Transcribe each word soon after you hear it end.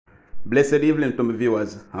Blessed evening to my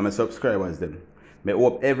viewers and my subscribers them. May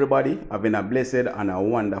hope everybody having a blessed and a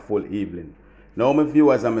wonderful evening. Now my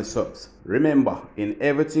viewers and my subs, remember in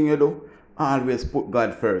everything you do, always put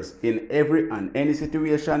God first. In every and any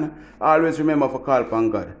situation, always remember to call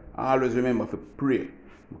upon God. Always remember to pray.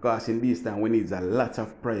 Because in this time we need a lot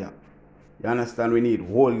of prayer. You understand? We need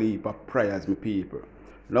whole heap of prayers, my people.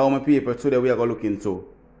 Now my people, today we are going to look into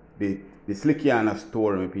the SlickiAnna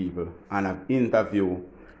story, my people. And an interview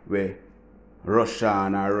with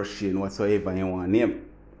Rushane or Rushane, whatsoever you want to name.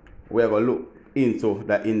 We are going to look into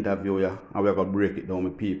that interview here and we are going to break it down, my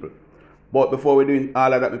people. But before we do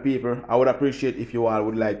all of that, my people, I would appreciate if you all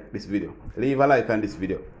would like this video. Leave a like on this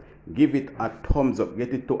video. Give it a thumbs up.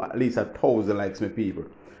 Get it to at least 1,000 likes, my people.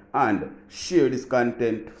 And share this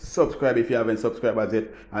content. Subscribe if you haven't subscribed as yet.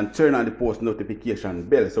 And turn on the post notification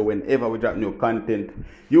bell. So whenever we drop new content,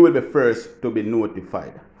 you will be first to be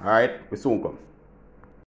notified. Alright? We soon come.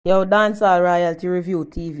 Yo, Dancehall Royalty Review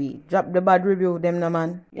TV. Drop the bad review them, no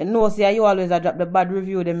man. You know, see, you always drop the bad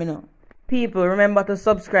review them, you know. People, remember to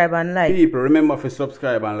subscribe and like. People, remember to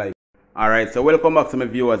subscribe and like. Alright, so welcome back to my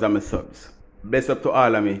viewers and my subs. Bless up to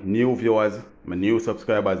all of me new viewers, my new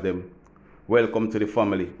subscribers them. Welcome to the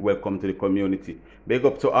family, welcome to the community. Big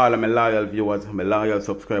up to all of my loyal viewers, my loyal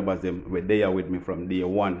subscribers them. We're there with me from day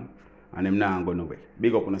one and I'm not going away.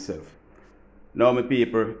 Big up on yourself. Now my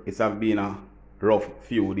people, it's have been a rough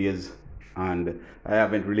few days and I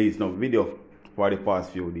haven't released no video for the past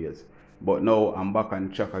few days. But now I'm back on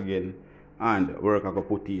track again and work I go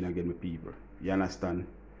put in again with people. You understand?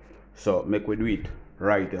 So make we do it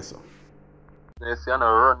right here, so. They say, no,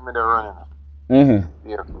 run me the running.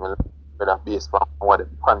 Yeah, that based on what they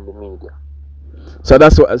on the media. So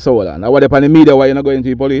that's what, so hold on. Now what they on the media, why you not going to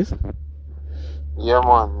the police? Yeah,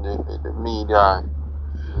 man, the media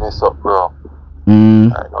mess up, bro.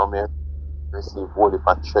 I know me receive all the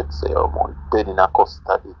threats, say, oh, man, dead in a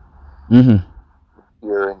custody.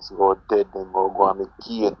 Parents go dead, then go on the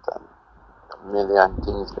gate and a million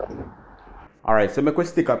things. Alright, so make we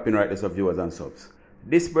stick up in right as of viewers and subs.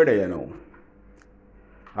 This brother, you know,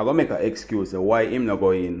 I'm gonna make an excuse why him not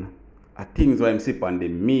go in. Things why him sip on the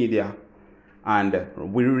media and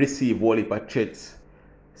we receive all the threats.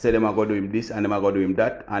 Say them are gonna do him this and them are gonna do him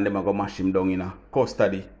that and them are gonna mash him down in a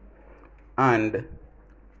custody. And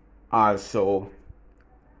also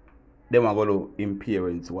them are gonna do him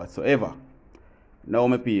parents whatsoever. Now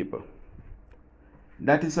my people,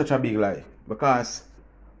 that is such a big lie. Because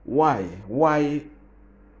why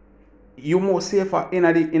you more safer in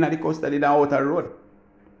the custody than out the road?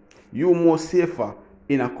 You more safer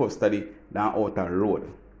in a custody than out the road.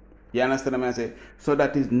 You understand what I say? So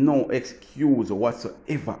that is no excuse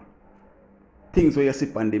whatsoever. Things where you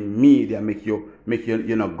sit on the media make you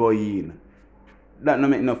not go in. That no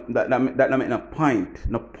make no point.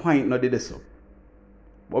 No point no did so.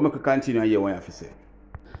 But we can continue here what you have to say.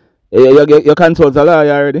 You consult a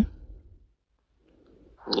lawyer already?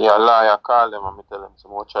 Yeah, lawyer call them and tell them so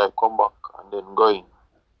much I come back and then go in.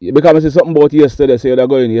 Yeah, because I see something about yesterday, so you're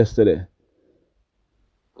going yesterday.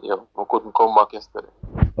 Yeah, I couldn't come back yesterday.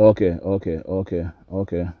 Okay.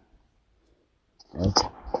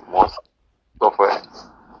 Most stuff where.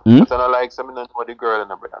 But I don't like some know the girl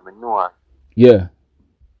and the brother. I know her. Yeah.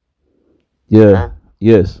 Right?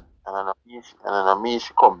 Yes. And I know me,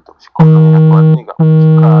 she come to. She come to me and one nigga.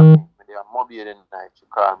 She call me. They are mobile the night. She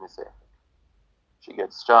call me say. She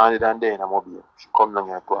gets stranded and then I'm mobile. She come down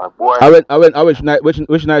here to her boy. I went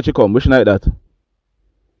which night she come? Which night that?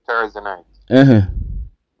 Thursday night.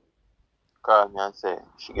 Call me and say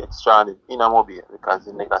she gets stranded in a mobile because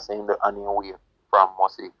the nigga saying the honey away from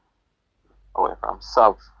Mossy. Away from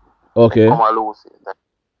South. Okay. Come on, Lucy.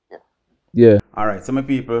 Yeah. Alright, so my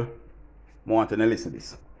people want to listen to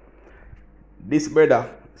this. This brother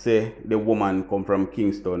say the woman come from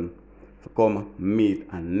Kingston to come meet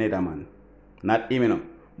another man. Not him, you know,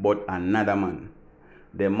 but another man.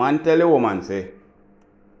 The man tell the woman say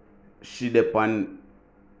she depend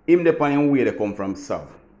him where they come from south.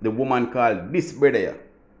 The woman called this brother here.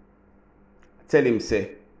 Tell him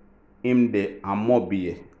say him the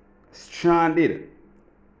Mobile stranded.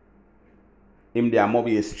 Him the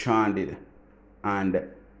Mobile stranded. And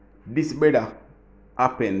this brother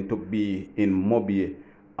happened to be in Mobile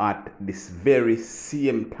at this very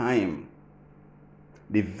same time.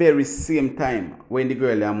 The very same time when the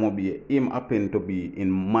girl in Mobile, him happened to be in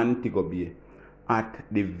Montego Bay at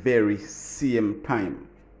the very same time.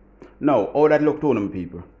 Now, how that look to them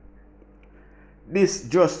people? This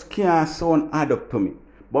just can't sound add up to me.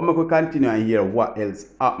 But we could continue and hear what else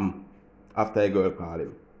happened after a girl called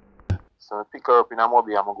him. So I pick her up in a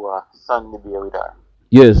mobile, I'm going to go Sunday Bay with her.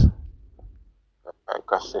 Yes.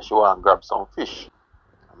 because she said she want to grab some fish.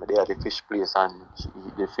 And they at the fish place and she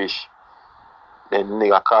eat the fish. Then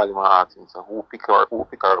nigga call him and ask him, so who pick her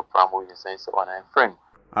up from where he said one of her friend.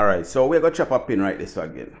 Alright, so we're gonna chop a pin right this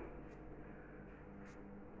again.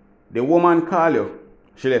 The woman call you,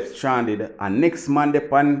 she left stranded, and next man they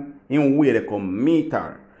pan in way they come meet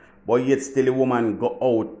her. But yet still the woman go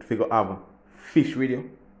out to go have fish with you.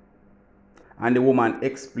 And the woman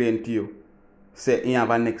explain to you, say he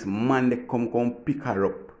have a next man they come pick her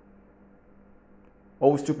up.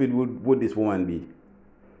 How stupid would this woman be?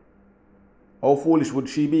 How foolish would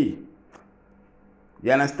she be?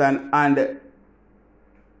 You understand? And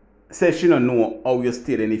say she don't know how you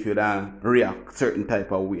stay and if you don't react certain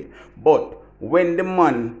type of way. But when the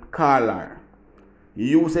man call her,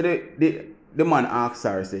 you say the man asks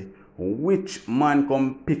her, say, which man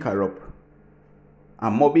come pick her up?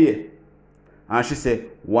 And Mobi. And she say,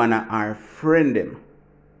 one of her friend them.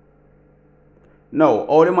 Now,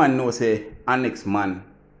 all the man know say, our next man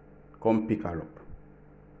come pick her up.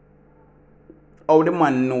 How the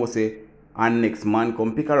man know say, our next man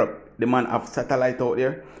come pick her up? The man have satellite out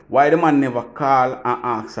there. Why the man never call and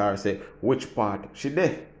ask her, say, which part she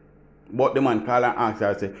there? But the man call and ask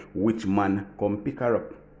her, say, which man come pick her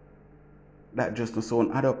up? That just no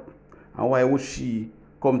sound add up. And why would she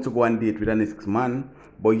come to go and date with the next man,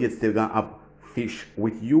 but yet still gonna have fish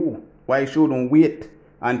with you? Why shouldn't wait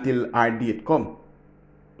until our date come?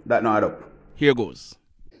 That not add up. Here goes.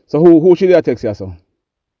 So who should I text you, so?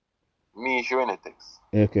 Me showing a text.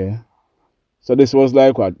 Okay. So this was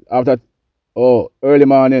like what? After early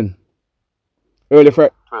morning. Early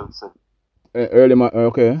Friday. 12 cents. Early morning.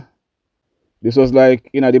 Okay. This was like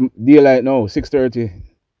in the daylight now, 6:30.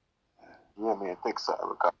 Yeah, me text her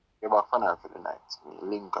because you're back for her for the night. Me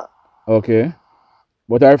link her. Okay.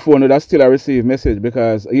 But her phone would still receive message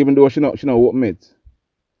because even though she not open it.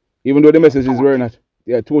 Even though the messages were not.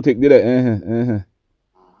 Yeah, two tick did it.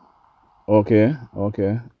 Okay.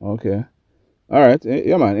 Alright.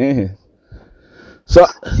 Yeah man. So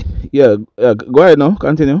yeah, go ahead now,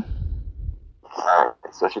 continue.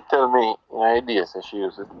 Alright. So she tell me in idea so she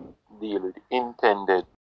used to deal with intended,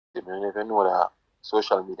 you never know that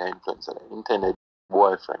social media influencer, intended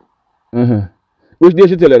boyfriend. Which day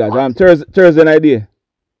she tell you that? Thursday night day?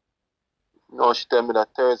 No, she tell me that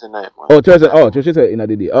Thursday night, man. Oh, Thursday. Oh, she said in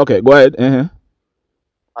the day. Okay, go ahead.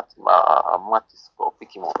 Mattis go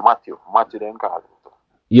pick him up. Matthew then call him too.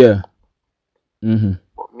 Yeah.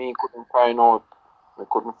 But me couldn't find out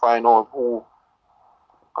who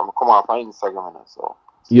come off on Instagram and so.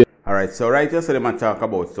 Yeah. Alright, so right here so they might talk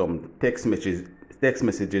about some text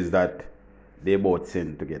messages that they both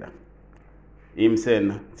send together. Him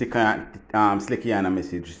send SlickiAnna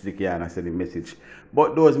message, SlickiAnna send a message.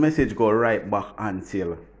 But those messages go right back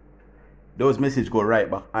until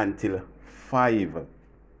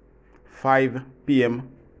 5 p.m.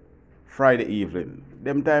 Friday evening.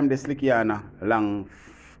 Them time the SlickiAnna long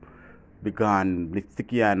be gone.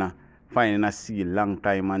 SlickiAnna finding a sea long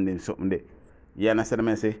time and then something there. You understand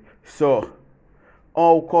what I say? So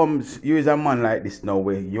how comes you is a man like this now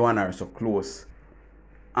where you and her are so close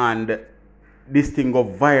and this thing go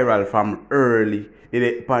viral from early?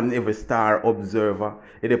 It upon every Star Observer,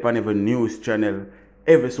 it upon every news channel,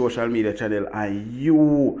 every social media channel, and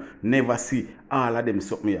you never see all of them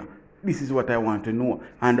something here. This is what I want to know.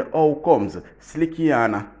 And how comes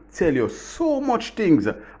SlickiAnna tell you so much things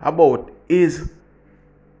about his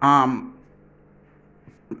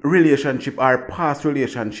relationship or past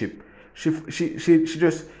relationship? She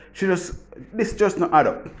just this just not add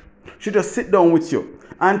up. She just sit down with you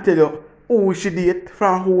and tell you who she date,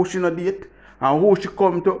 from who she not date, and who she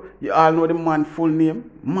come to. You all know the man full name,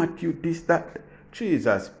 Matthew, this, that.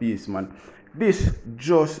 Jesus, peace, man. This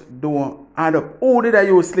just don't add up. Who did I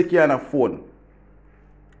use SlickiAnna phone?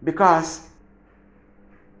 Because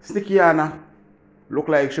SlickiAnna look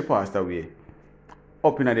like she passed away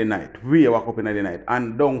up in the night. We wake up in the night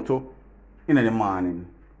and down to in the morning.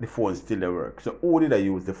 The phone still at work. So who did I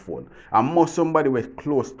use the phone? And must somebody was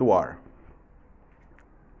close to her.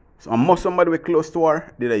 So must somebody was close to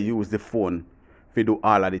her did I use the phone to do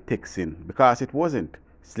all of the texting? Because it wasn't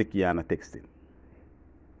SlickiAnna texting.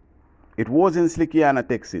 It wasn't SlickiAnna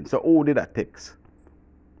texting. So who did I text?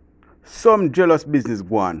 Some jealous business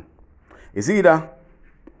go on. It's either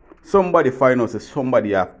somebody find out that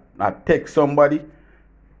somebody have text somebody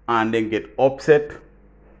and then get upset,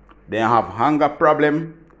 they have hunger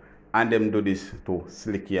problem, and them do this to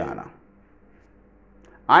SlickiAnna.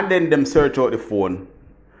 And then them search out the phone,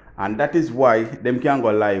 and that is why them can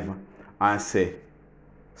go live and say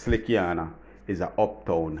SlickiAnna is a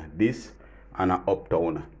uptown this and a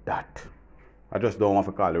uptown that. I just don't want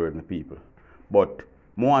to call the word my people. But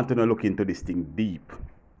I want to look into this thing deep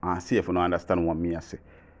and see if you understand what me I say.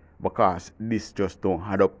 Because this just don't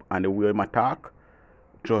add up, and the way I talk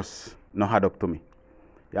just not add up to me.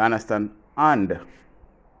 You understand? And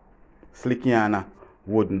SlickiAnna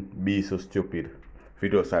wouldn't be so stupid if he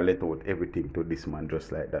just let out everything to this man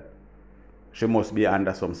just like that. She must be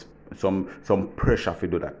under some pressure to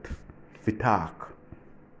do that. If he talk,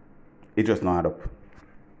 it just not add up.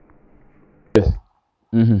 Yes.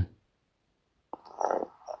 And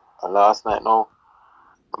last night now,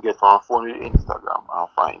 I get on phone with Instagram and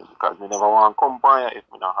find it because we never want to come by if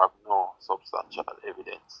we don't have no substantial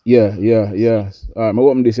evidence. Yeah. Alright, I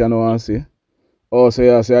open this here now and see. Oh, so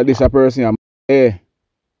yeah, so this a person I'm hey.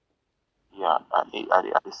 Yeah, I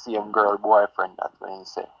the same girl boyfriend that when he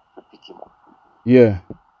said to pick him up. Yeah.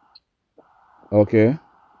 Okay.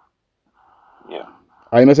 Yeah.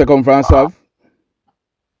 I must come from Sav?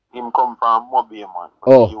 Him come from Mobile, man.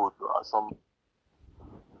 Oh. He would do some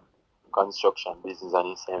construction business and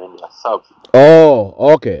he said when they are Sav. Oh,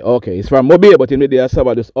 okay. It's from Mobile, but in the day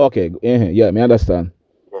Sav just okay. Yeah, me understand.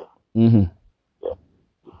 Yeah.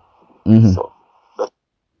 Yeah. So that's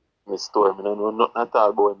my story. I don't know nothing at all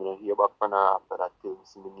about him. I don't hear back from her after that till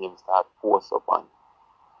see my name start post up and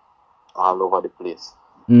all over the place.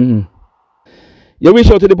 You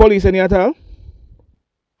reach out to the police any at all?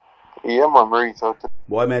 Yeah, man, I reach out to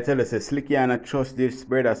Boy, may I tell you, say SlickiAnna trust this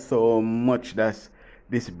brother so much that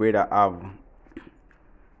this brother have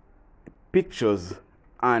pictures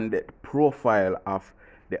and profile of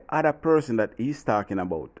the other person that he's talking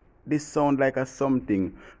about. This sound like a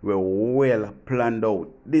something where well planned out.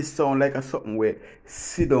 This sound like a something where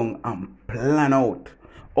sit down and plan out.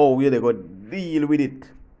 Oh, where they go deal with it.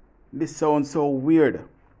 This sounds so weird.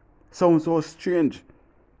 Sounds so strange.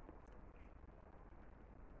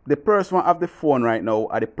 The person who have the phone right now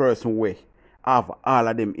are the person where have all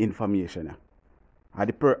of them information.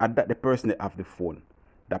 The person that have the phone.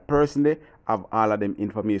 The person they have all of them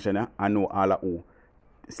information and know all of who.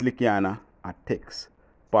 SlickiAnna a text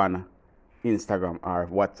on Instagram or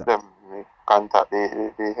WhatsApp. them, contact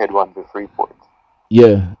the head one to Freeport.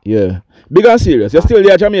 Yeah. Big and serious. You still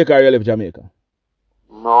there Jamaica or you left Jamaica?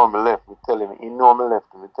 No, I left. Me tell him. He know me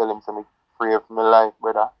left. Me tell him I'm free of my life,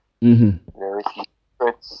 brother. They receive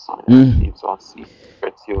threats. They receive some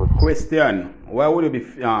threats. Question: why would you be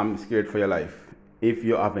scared for your life if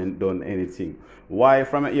you haven't done anything? Why,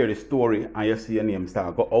 from you hear the story and you see your name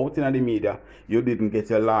start go out in the media, you didn't get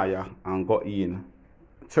your lawyer and go in,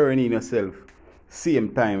 turn in yourself,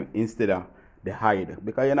 same time instead of the hide?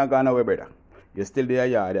 Because you're not going away, brother. You're still there,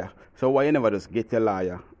 yeah, there. So why you never just get your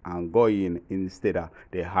lawyer and go in instead of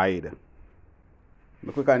the hide?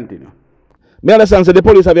 Look, we continue. Me understand, so the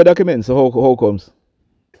police have your documents, so how comes?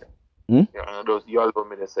 Yeah, and those you allow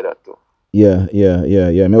me to say that too. Yeah.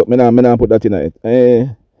 Me not put that in it.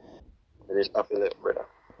 I didn't have to let, brother.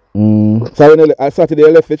 So when Saturday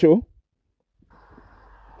you left the show?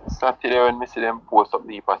 Saturday when me see them post up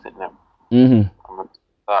the person them. I'm gonna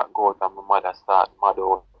start go out and my mother start mad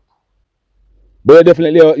out. But you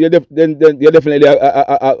definitely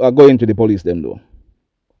are going to the police them though.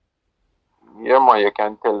 Yeah, man, you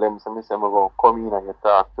can tell them. So me say I'm gonna come in and you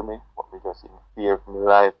talk to me, but me just in fear of my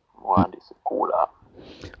life. Want this cooler.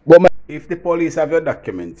 But If the police have your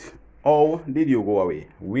documents, how did you go away?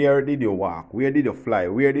 Where did you walk? Where did you fly?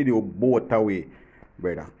 Where did you boat away,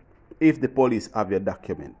 brother? If the police have your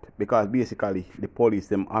document, because basically the police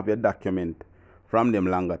them have your document from them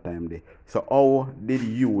longer time there. So how did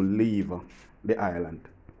you leave the island?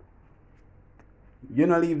 You're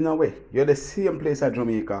not leaving away. You're the same place at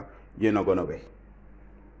Jamaica. You're not going away.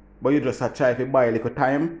 But you just try to buy a little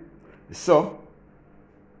time. So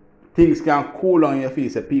things can cool on your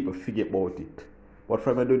face and people forget about it. But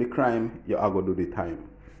from you do the crime, you are going to do the time.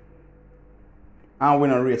 And we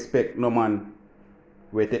don't respect no man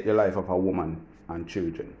will take the life of a woman and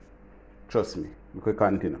children. Trust me. We could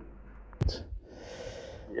continue.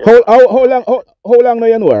 Yeah. how long do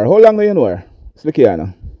you know her? How long do you know her?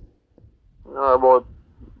 SlickiAnna? No, about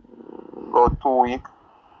 2 weeks.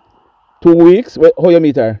 2 weeks? How you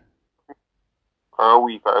meet her? Or a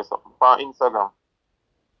week or something. On Instagram.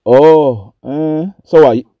 Oh, so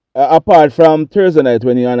what? Apart from Thursday night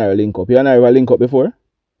when you and her link up, you and her ever link up before?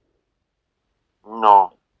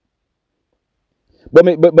 No. But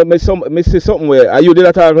me see something where are you did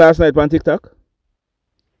that talk last night on TikTok?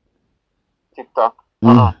 TikTok.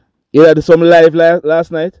 You had some live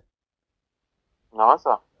last night? No,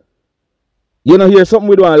 sir. You know, hear something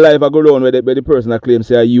we do on live I go around where the person that claims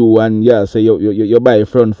say you and yeah, say you buy a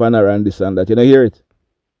front fan and this and that. You know hear it?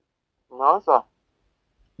 No, sir.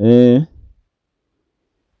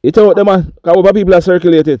 It's out there, man. How people are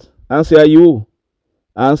circulate it and say are you.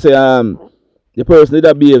 And say the person did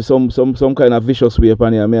that behave some kind of vicious way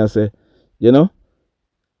upon you. I say, you know?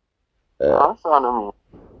 That's what I mean.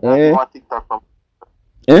 Eh? Not TikTok from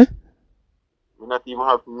Eh? we not even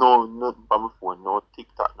have nothing from my phone, no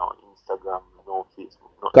TikTok, no Instagram, no Facebook.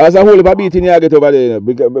 No. Cause a whole heap of beating you get over there, you know,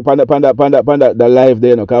 because panda the live there,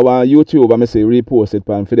 you know, cause on YouTube I say repost it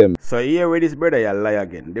pan for them. So here with this brother you lie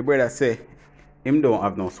again. The brother say him don't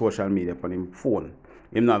have no social media on him phone.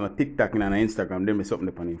 Him not have no TikTok and no Instagram, them is something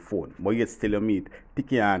upon him phone. But yet still you meet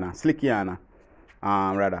SlickiAnna,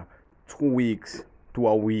 rather 2 weeks to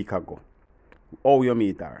a week ago. How you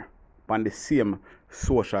meet her? On the same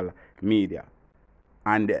social media.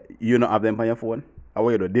 And you not have them on your phone? How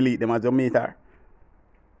you do? Delete them as you meet her?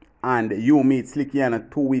 And you meet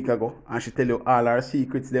SlickiAnna 2 weeks ago and she tell you all her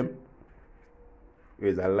secrets them.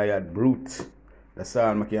 You're a liar brute. That's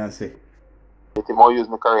all I can say. Let him all use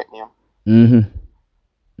my correct name.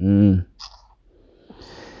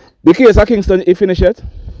 The case of Kingston, it finished yet?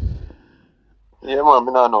 Yeah, man,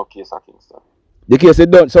 I don't know case of Kingston. The case is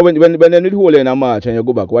done. So when they did hold in a March and you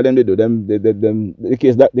go back, what them they do?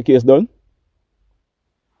 The case done?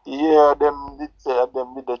 Yeah, them did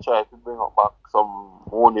they try to bring up back some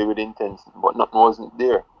money with intention, but nothing wasn't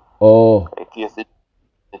there. Oh. The case is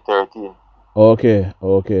 13. Okay.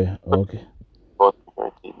 But 13. The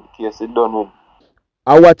case is done with.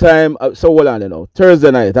 At what time? So hold on, you know. Thursday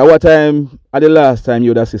night. At what time? At the last time you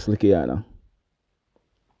would have seen SlickiAnna?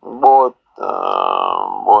 About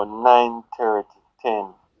 9:30,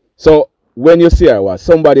 10. So when you see her, what?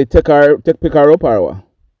 Somebody pick her up or what?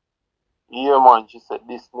 Yeah, man. She said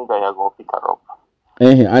this nigga you go pick her up.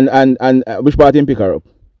 And which part him pick her up?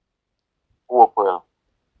 Hopewell.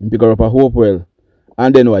 Him pick her up at Hopewell.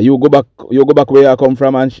 And then what? You go back where you come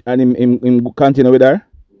from and him continue with her?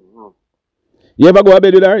 Mm-hmm. You ever go to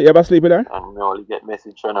bed with her? You ever sleep with her? And we only get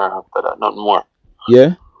message from her after that, nothing more.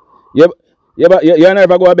 Yeah. You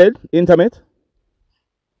never go to bed? Intimate?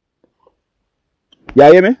 Yeah,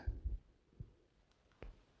 hear me?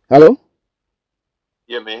 Hello?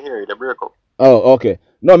 Yeah, man, hear you, the breakup. Oh, okay.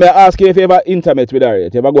 No, may I ask you if you ever intimate with her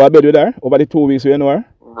yet? You ever go to bed with her over the 2 weeks you know her?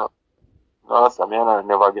 No, sir, me and her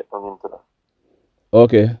never get down into that.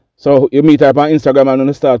 Okay. So you meet her on Instagram and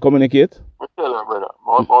you start communicate? I tell her, brother,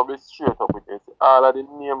 I'll be straight up with her. All of the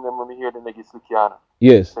name them when me hear the nigga SlickiAnna.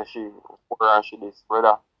 Yes. So she this,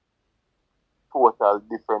 brother. Total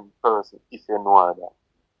different person if you know her that.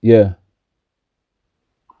 Yeah.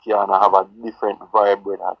 SlickiAnna have a different vibe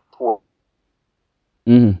with her.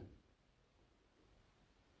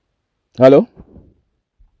 Hello?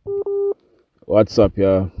 What's up,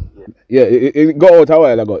 yeah? Yeah, it go out a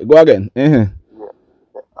while ago. Go again. Yeah.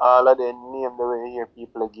 All of the name the way you hear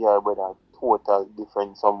people give her, brother, total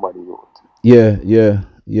different somebody wrote. Yeah.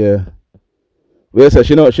 Well, so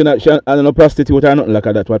she not a prostitute or nothing like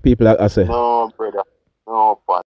that, what people are say. No, brother. No,